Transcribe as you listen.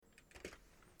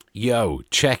Yo,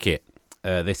 check it.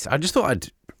 I just thought I'd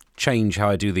change how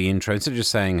I do the intro instead of just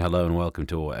saying hello and welcome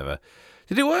to or whatever.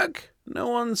 Did it work? No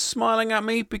one's smiling at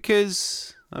me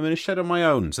because I'm in a shed on my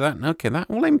own. So that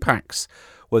all impacts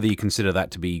whether you consider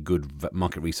that to be good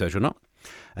market research or not.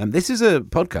 This is a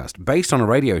podcast based on a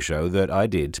radio show that I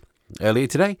did earlier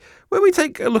today where we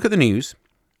take a look at the news.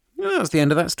 That's the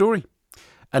end of that story.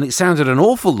 And it sounded an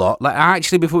awful lot like,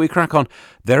 actually, before we crack on,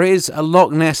 there is a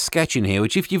Loch Ness sketch in here,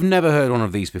 which if you've never heard one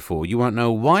of these before, you won't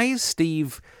know. Why is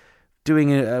Steve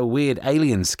doing a weird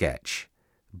alien sketch,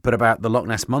 but about the Loch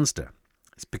Ness Monster?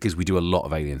 It's because we do a lot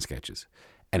of alien sketches.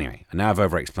 Anyway, and now I've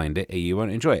over-explained it, you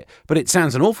won't enjoy it. But it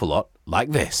sounds an awful lot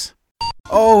like this.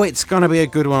 Oh, it's going to be a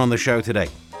good one on the show today.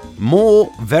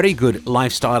 More very good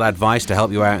lifestyle advice to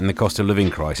help you out in the cost of living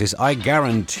crisis. I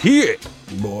guarantee it,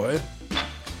 boy.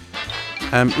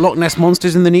 Loch Ness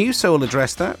Monster's in the news, so we'll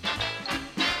address that.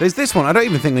 There's this one. I don't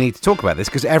even think we need to talk about this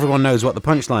because everyone knows what the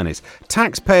punchline is.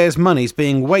 Taxpayers' money's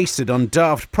being wasted on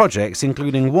daft projects,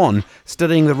 including one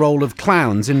studying the role of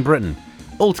clowns in Britain.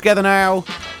 All together now.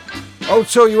 I'll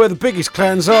tell you where the biggest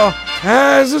clowns are.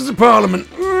 As is the Parliament.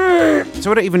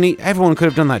 So I don't even need... Everyone could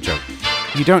have done that joke.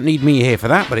 You don't need me here for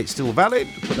that, but it's still valid.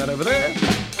 Put that over there.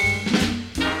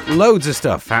 Loads of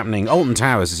stuff happening. Alton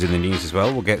Towers is in the news as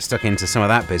well. We'll get stuck into some of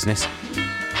that business.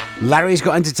 Larry's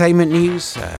got entertainment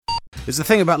news. There's the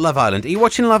thing about Love Island. Are you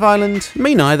watching Love Island?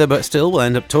 Me neither, but still we'll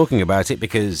end up talking about it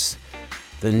because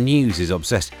the news is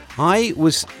obsessed. I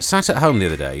was sat at home the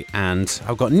other day and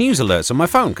I've got news alerts on my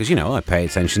phone because, you know, I pay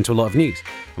attention to a lot of news.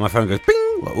 And my phone goes,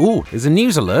 bing! Ooh, there's a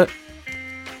news alert.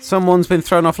 Someone's been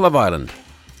thrown off Love Island.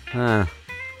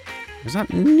 Is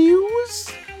that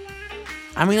news?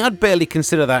 I mean, I'd barely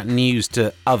consider that news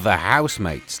to other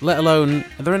housemates, let alone,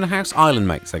 are they in a house? Island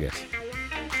mates, I guess.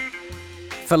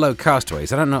 Fellow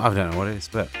castaways. I don't know what it is,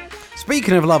 but...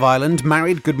 Speaking of Love Island,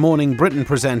 married Good Morning Britain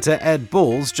presenter Ed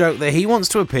Balls joked that he wants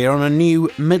to appear on a new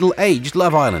middle-aged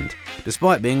Love Island,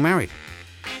 despite being married.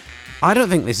 I don't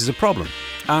think this is a problem,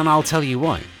 and I'll tell you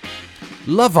why.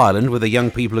 Love Island were the young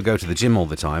people who go to the gym all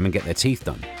the time and get their teeth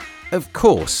done. Of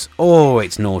course. Oh,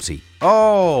 it's naughty.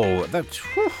 Oh, that's...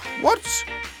 What?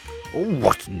 Oh,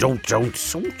 what? Don't.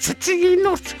 You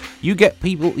not. You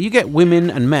get women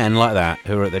and men like that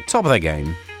who are at the top of their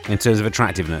game in terms of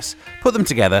attractiveness. Put them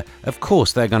together, of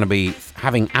course they're going to be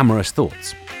having amorous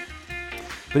thoughts.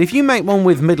 But if you make one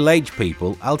with middle-aged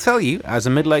people, I'll tell you, as a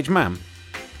middle-aged man,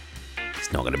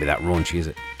 it's not going to be that raunchy, is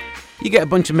it? You get a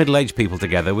bunch of middle-aged people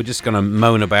together, we're just going to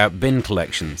moan about bin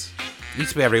collections. It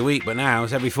used to be every week, but now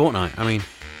it's every fortnight. I mean,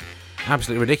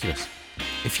 absolutely ridiculous.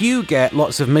 If you get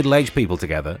lots of middle-aged people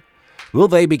together, will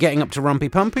they be getting up to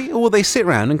rumpy-pumpy, or will they sit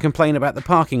around and complain about the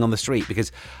parking on the street?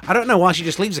 Because I don't know why she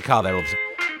just leaves a car there all the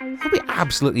time. There'll be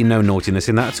absolutely no naughtiness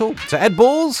in that at all. So Ed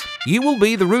Balls, you will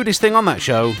be the rudest thing on that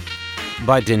show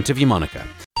by dint of your moniker.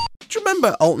 Do you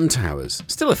remember Alton Towers?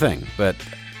 Still a thing, but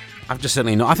I've just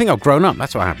certainly not. I think I've grown up,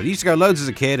 that's what happened. I used to go loads as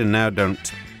a kid and now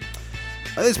don't.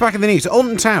 It's back in the news.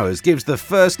 Alton Towers gives the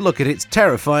first look at its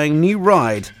terrifying new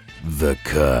ride, The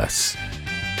Curse,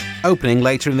 opening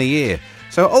later in the year.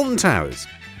 So Alton Towers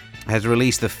has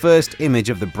released the first image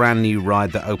of the brand new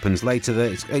ride that opens later.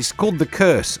 It's called The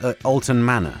Curse at Alton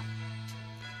Manor,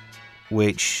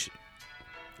 which,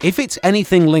 if it's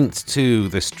anything linked to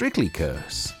the Strictly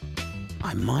Curse,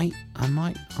 I might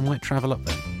travel up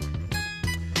there.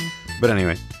 But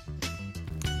anyway,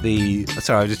 I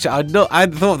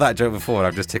thought of that joke before and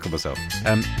I've just tickled myself.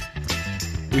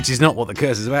 Which is not what The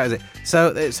Curse is about, is it?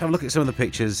 So let's have a look at some of the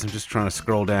pictures. I'm just trying to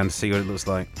scroll down to see what it looks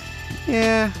like.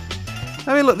 Yeah.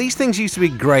 I mean, look, these things used to be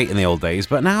great in the old days,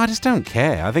 but now I just don't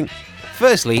care. I think,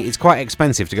 firstly, it's quite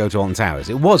expensive to go to Alton Towers.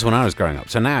 It was when I was growing up,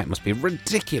 so now it must be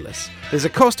ridiculous. There's a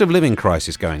cost of living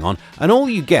crisis going on, and all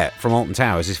you get from Alton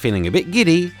Towers is feeling a bit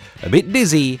giddy, a bit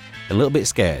dizzy, a little bit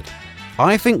scared.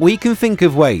 I think we can think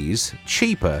of ways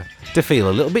cheaper to feel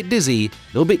a little bit dizzy, a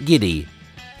little bit giddy,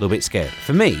 a little bit scared.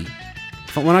 For me,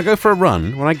 when I go for a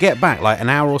run, when I get back like an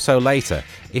hour or so later,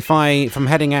 if I'm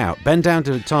heading out, bend down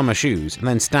to tie my shoes and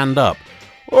then stand up,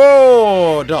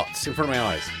 oh, dots in front of my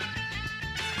eyes.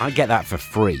 I get that for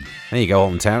free. There you go,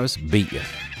 Alton Towers, beat you.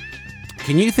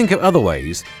 Can you think of other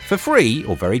ways, for free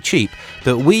or very cheap,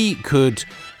 that we could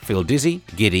feel dizzy,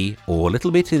 giddy, or a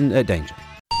little bit in danger?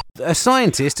 A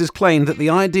scientist has claimed that the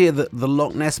idea that the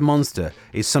Loch Ness Monster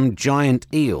is some giant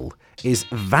eel is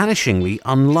vanishingly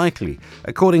unlikely,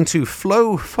 according to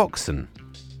Flo Foxon.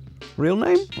 Real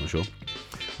name? Not sure.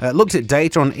 Looked at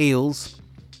data on eels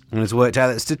and has worked out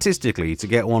that statistically to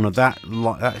get one of that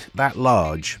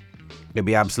large, it'd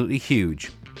be absolutely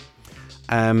huge.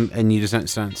 And you just don't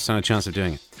stand a chance of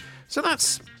doing it. So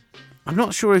that's I'm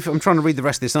not sure if I'm trying to read the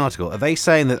rest of this article. Are they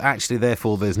saying that actually,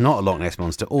 therefore, there's not a Loch Ness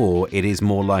Monster, or it is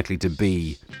more likely to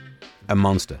be a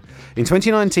monster? In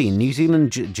 2019, New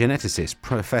Zealand geneticist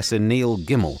Professor Neil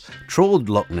Gemmell trawled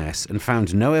Loch Ness and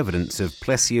found no evidence of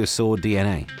plesiosaur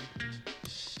DNA.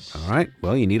 All right,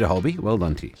 well, you need a hobby. Well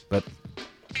done to you. But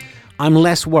I'm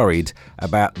less worried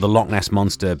about the Loch Ness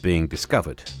Monster being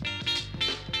discovered.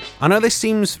 I know this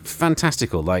seems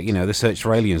fantastical, like, the search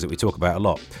for aliens that we talk about a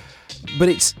lot. But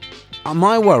it's...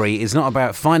 my worry is not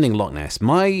about finding Loch Ness.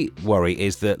 My worry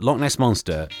is that Loch Ness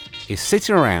Monster is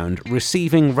sitting around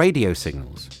receiving radio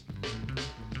signals.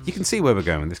 You can see where we're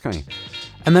going with this, can't you?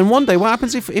 And then one day, what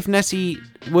happens if Nessie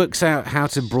works out how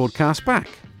to broadcast back?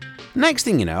 Next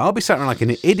thing you know, I'll be sat around like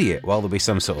an idiot while there'll be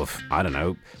some sort of,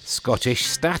 Scottish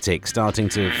static starting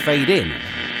to fade in.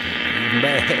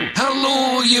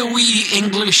 Hello, you wee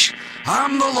English.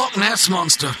 I'm the Loch Ness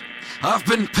Monster. I've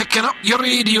been picking up your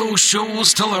radio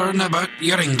shows to learn about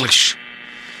your English.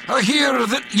 I hear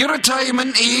that your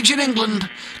retirement age in England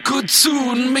could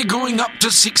soon be going up to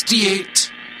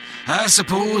 68. I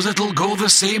suppose it'll go the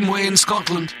same way in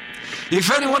Scotland.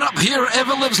 If anyone up here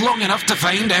ever lives long enough to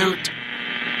find out.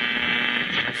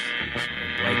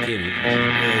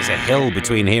 There's a hill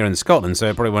between here and Scotland, so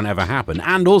it probably won't ever happen.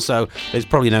 And also, there's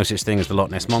probably no such thing as the Loch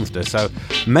Ness Monster, so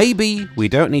maybe we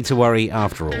don't need to worry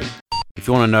after all. If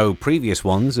you want to know previous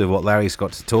ones of what Larry's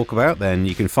got to talk about, then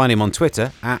you can find him on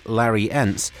Twitter,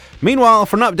 @LarryEntz. Meanwhile,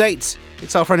 for an update,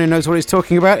 it's our friend who knows what he's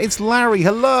talking about. It's Larry.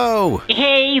 Hello.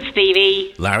 Hey,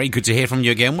 Stevie. Larry, good to hear from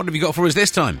you again. What have you got for us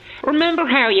this time? Remember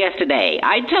how yesterday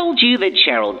I told you that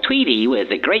Cheryl Tweedy was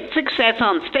a great success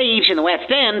on stage in the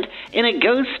West End in a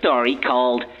ghost story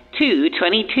called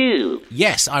 222?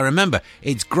 Yes, I remember.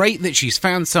 It's great that she's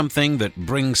found something that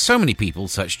brings so many people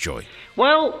such joy.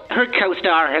 Well, her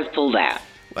co-star has pulled out.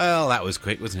 Well, that was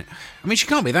quick, wasn't it? I mean, she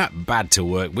can't be that bad to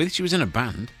work with. She was in a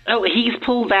band. Oh, he's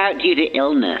pulled out due to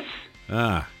illness.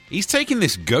 Ah, he's taking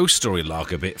this ghost story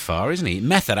lark a bit far, isn't he?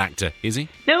 Method actor, is he?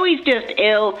 No, he's just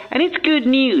ill, and it's good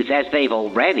news as they've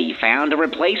already found a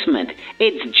replacement.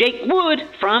 It's Jake Wood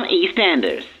from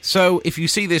EastEnders. So, if you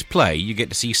see this play, you get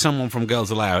to see someone from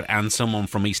Girls Aloud and someone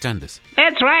from EastEnders.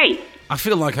 That's right. I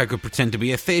feel like I could pretend to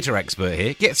be a theatre expert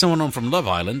here. Get someone on from Love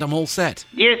Island, I'm all set.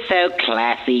 You're so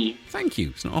classy. Thank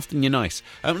you. It's not often you're nice.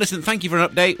 Listen, thank you for an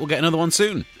update. We'll get another one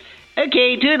soon.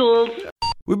 Okay, toodles.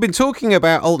 We've been talking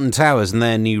about Alton Towers and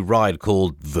their new ride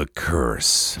called The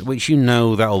Curse, which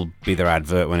that'll be their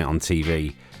advert when it's on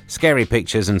TV. Scary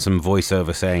pictures and some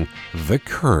voiceover saying, The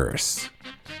Curse.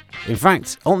 In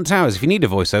fact, Alton Towers, if you need a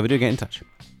voiceover, do get in touch.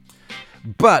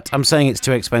 But I'm saying it's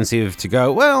too expensive to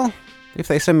go, well, if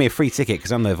they send me a free ticket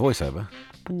because I'm their voiceover.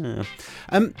 Yeah.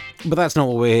 But that's not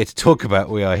what we're here to talk about.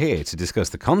 We are here to discuss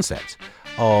the concept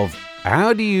of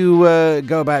how do you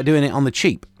go about doing it on the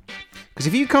cheap? Because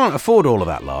if you can't afford all of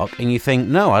that lark and you think,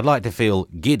 no, I'd like to feel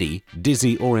giddy,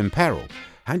 dizzy or in peril,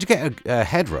 how'd you get a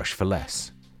head rush for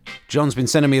less? John's been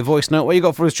sending me a voice note. What you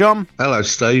got for us, John? Hello,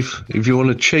 Steve. If you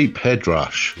want a cheap head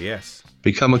rush, Yes.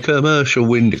 become a commercial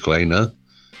window cleaner,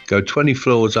 go 20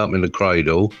 floors up in the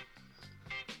cradle,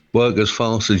 work as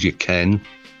fast as you can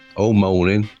all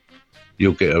morning.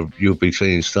 You'll be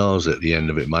seeing stars at the end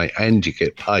of it, mate, and you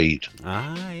get paid.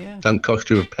 Ah, yeah. Don't cost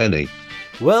you a penny.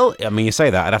 Well, I mean, you say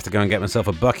that, I'd have to go and get myself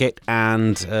a bucket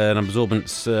and an absorbent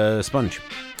sponge.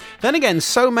 Then again,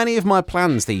 so many of my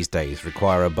plans these days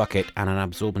require a bucket and an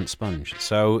absorbent sponge.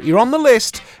 So you're on the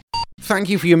list. Thank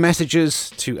you for your messages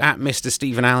to @Mr.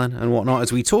 Stephen Allen and whatnot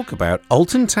as we talk about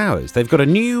Alton Towers. They've got a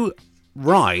new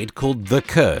ride called The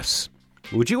Curse.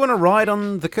 Would you want to ride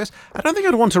on The Curse? I don't think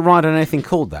I'd want to ride on anything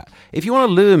called that. If you want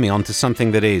to lure me onto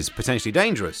something that is potentially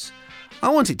dangerous, I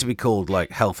want it to be called,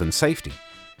 like, Health and Safety.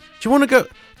 Do you want to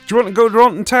go to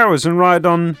Alton Towers and ride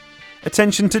on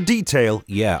Attention to Detail?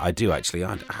 Yeah, I do actually.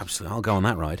 I'll go on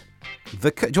that ride.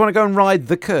 Do you want to go and ride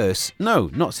The Curse?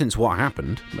 No, not since what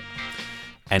happened. But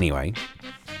anyway,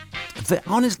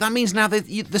 that means now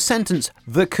the sentence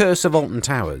 "The Curse of Alton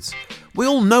Towers." We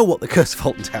all know what the Curse of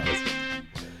Alton Towers is.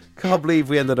 Can't believe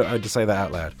we ended up having to say that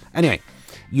out loud. Anyway.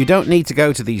 You don't need to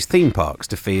go to these theme parks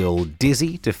to feel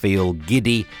dizzy, to feel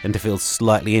giddy, and to feel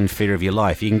slightly in fear of your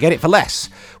life. You can get it for less.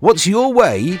 What's your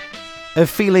way of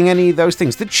feeling any of those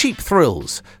things? The cheap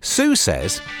thrills. Sue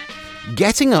says,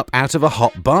 getting up out of a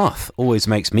hot bath always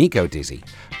makes me go dizzy.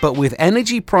 But with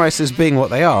energy prices being what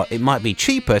they are, it might be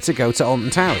cheaper to go to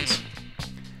Alton Towers.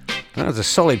 That was a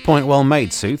solid point, well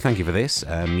made, Sue. Thank you for this.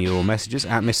 Your messages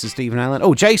 @Mr. Stephen Allen.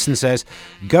 Oh, Jason says,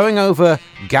 going over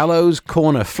Gallows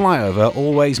Corner flyover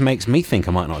always makes me think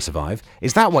I might not survive.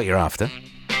 Is that what you're after?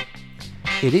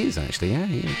 It is, actually, yeah.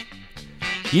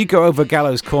 You go over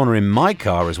Gallows Corner in my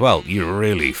car as well, you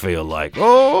really feel like,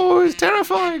 oh, it's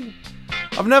terrifying.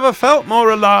 I've never felt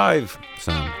more alive.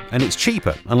 So, and it's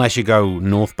cheaper, unless you go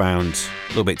northbound a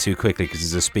little bit too quickly because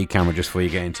there's a speed camera just before you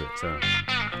get into it. So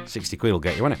 60 quid will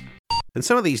get you, won't it? And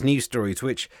some of these news stories,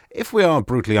 which, if we are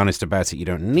brutally honest about it, you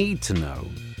don't need to know.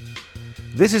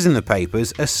 This is in the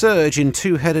papers. A surge in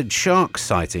two-headed shark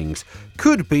sightings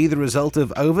could be the result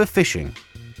of overfishing.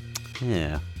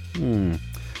 Yeah.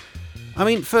 I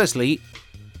mean, firstly,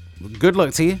 good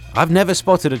luck to you. I've never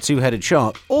spotted a two-headed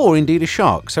shark, or indeed a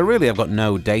shark, so really I've got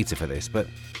no data for this, but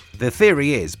the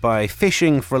theory is, by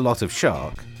fishing for a lot of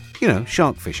shark,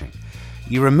 shark fishing,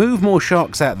 you remove more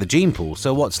sharks out of the gene pool,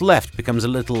 so what's left becomes a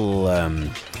little,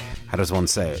 how does one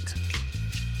say it?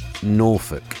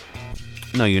 Norfolk.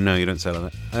 No, you don't say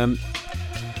like that. I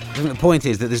think the point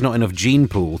is that there's not enough gene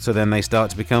pool, so then they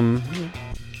start to become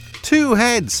two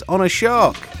heads on a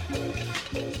shark.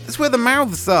 That's where the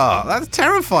mouths are. That's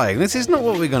terrifying. This is not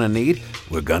what we're going to need.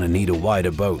 We're going to need a wider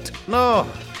boat. No.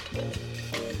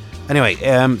 Anyway,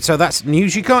 so that's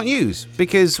news you can't use,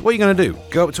 because what are you going to do?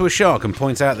 Go up to a shark and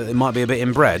point out that it might be a bit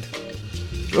inbred?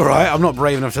 All right, I'm not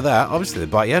brave enough for that. Obviously,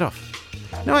 they'd bite your head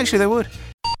off. No, actually, they would.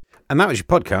 And that was your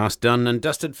podcast done and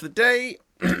dusted for the day.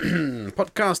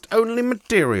 Podcast only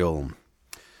material.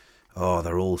 Oh,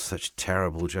 they're all such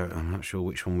terrible jokes. I'm not sure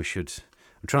which one we should...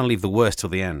 I'm trying to leave the worst till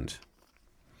the end.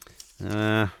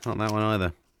 Not that one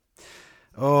either.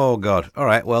 Oh, God. All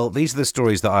right, well, these are the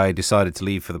stories that I decided to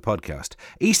leave for the podcast.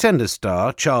 EastEnders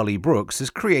star Charlie Brooks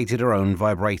has created her own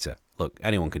vibrator. Look,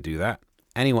 anyone could do that.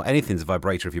 Anything's a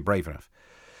vibrator if you're brave enough.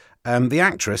 The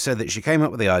actress said that she came up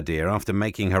with the idea after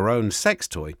making her own sex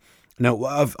toy. No,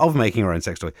 of making her own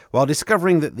sex toy, while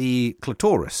discovering that the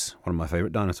clitoris, one of my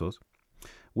favourite dinosaurs,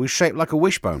 was shaped like a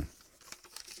wishbone.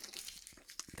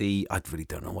 I really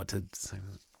don't know what to say.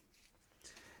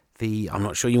 I'm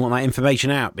not sure you want that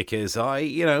information out because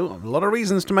a lot of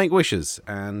reasons to make wishes.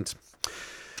 And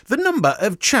the number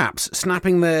of chaps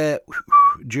snapping their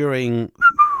during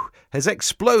has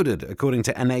exploded, according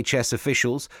to NHS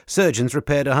officials. Surgeons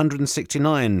repaired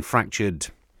 169 fractured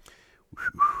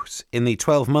in the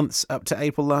 12 months up to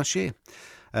April last year.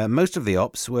 Most of the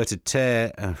ops were to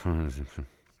tear...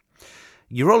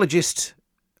 Urologist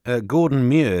Gordon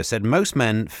Muir said most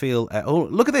men feel...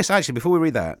 look at this, actually, before we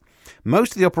read that.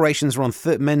 Most of the operations were on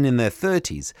men in their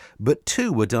 30s, but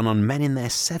 2 were done on men in their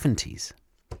 70s.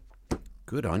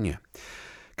 Good on you.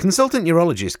 Consultant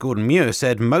urologist Gordon Muir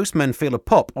said most men feel a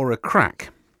pop or a crack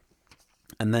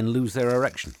and then lose their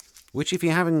erection. Which, if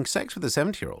you're having sex with a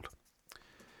 70-year-old,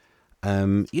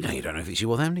 you don't know if it's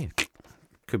you or them, do you?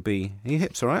 Could be your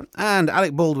hips, all right? And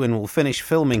Alec Baldwin will finish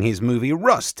filming his movie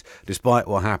Rust, despite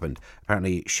what happened.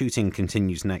 Apparently, shooting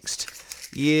continues next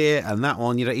year, and that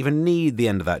one, you don't even need the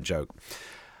end of that joke.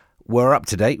 We're up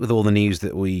to date with all the news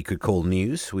that we could call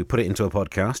news. We put it into a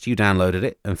podcast, you downloaded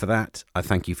it, and for that, I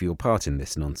thank you for your part in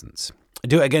this nonsense.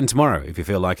 Do it again tomorrow if you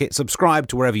feel like it. Subscribe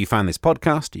to wherever you found this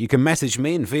podcast. You can message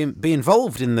me and be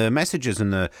involved in the messages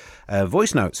and the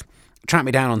voice notes. Track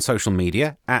me down on social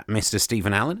media at Mr.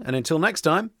 Stephen Allen. And until next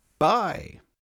time, bye.